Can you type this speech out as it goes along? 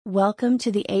Welcome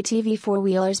to the ATV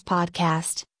Four-Wheelers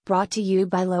podcast, brought to you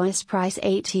by Lowest Price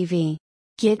ATV.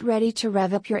 Get ready to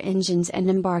rev up your engines and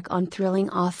embark on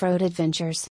thrilling off-road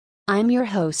adventures. I'm your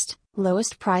host,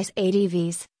 Lowest Price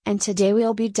ATVs, and today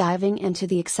we'll be diving into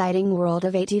the exciting world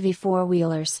of ATV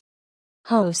four-wheelers.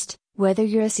 Host, whether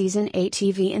you're a seasoned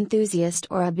ATV enthusiast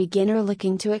or a beginner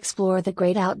looking to explore the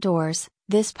great outdoors,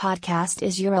 this podcast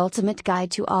is your ultimate guide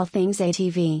to all things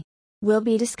ATV. We'll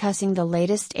be discussing the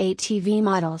latest ATV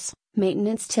models,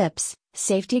 maintenance tips,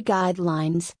 safety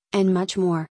guidelines, and much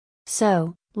more.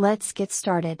 So, let's get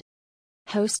started.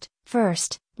 Host,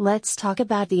 first, let's talk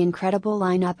about the incredible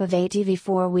lineup of ATV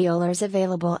four-wheelers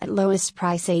available at Lowest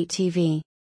Price ATV.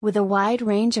 With a wide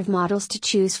range of models to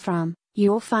choose from,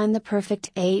 you'll find the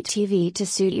perfect ATV to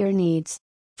suit your needs.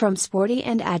 From sporty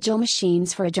and agile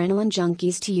machines for adrenaline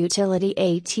junkies to utility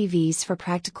ATVs for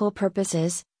practical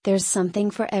purposes, there's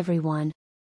something for everyone.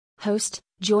 Host,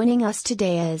 joining us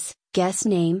today is, guest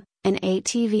name, an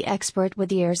ATV expert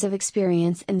with years of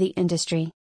experience in the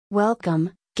industry.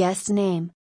 Welcome, guest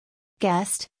name.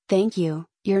 Guest, thank you,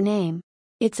 your name.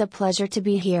 It's a pleasure to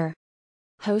be here.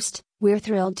 Host, we're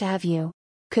thrilled to have you.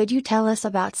 Could you tell us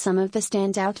about some of the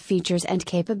standout features and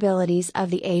capabilities of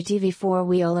the ATV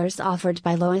four-wheelers offered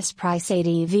by Lowest Price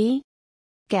ATV?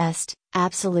 Guest,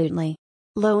 absolutely.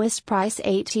 Lowest Price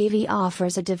ATV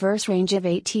offers a diverse range of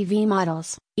ATV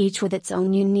models, each with its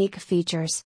own unique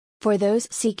features. For those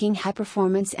seeking high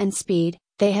performance and speed,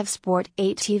 they have sport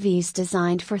ATVs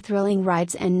designed for thrilling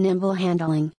rides and nimble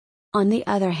handling. On the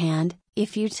other hand,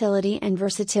 if utility and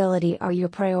versatility are your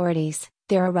priorities,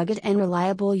 there are rugged and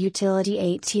reliable utility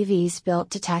ATVs built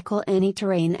to tackle any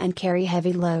terrain and carry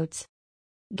heavy loads.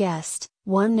 Guest,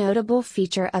 one notable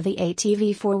feature of the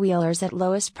ATV four-wheelers at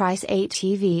Lowest Price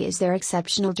ATV is their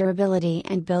exceptional durability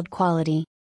and build quality.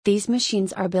 These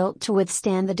machines are built to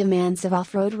withstand the demands of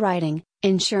off-road riding,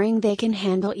 ensuring they can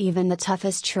handle even the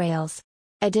toughest trails.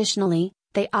 Additionally,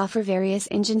 they offer various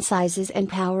engine sizes and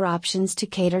power options to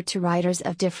cater to riders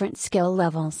of different skill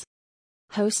levels.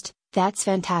 Host, that's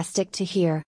fantastic to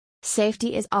hear.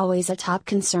 Safety is always a top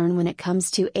concern when it comes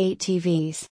to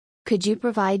ATVs. Could you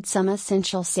provide some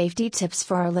essential safety tips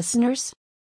for our listeners?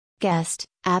 Guest,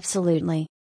 absolutely.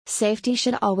 Safety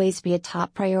should always be a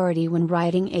top priority when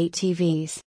riding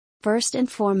ATVs. First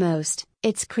and foremost,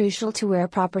 it's crucial to wear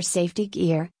proper safety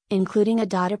gear, including a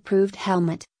DOT-approved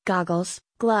helmet, goggles,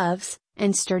 gloves,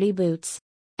 and sturdy boots.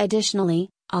 Additionally,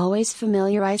 always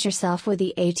familiarize yourself with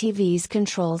the ATV's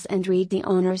controls and read the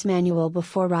owner's manual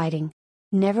before riding.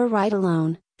 Never ride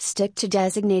alone, stick to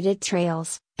designated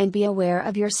trails, and be aware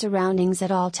of your surroundings at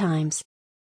all times.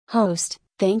 Host,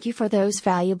 thank you for those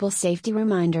valuable safety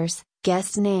reminders,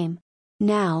 guest name.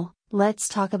 Now, let's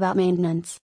talk about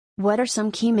maintenance. What are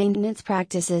some key maintenance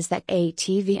practices that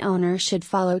ATV owners should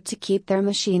follow to keep their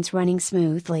machines running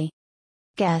smoothly?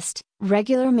 Guest,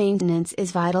 regular maintenance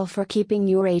is vital for keeping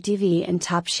your ATV in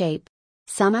top shape.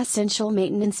 Some essential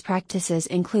maintenance practices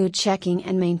include checking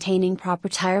and maintaining proper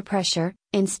tire pressure,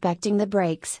 inspecting the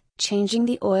brakes, changing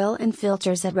the oil and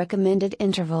filters at recommended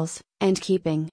intervals, and keeping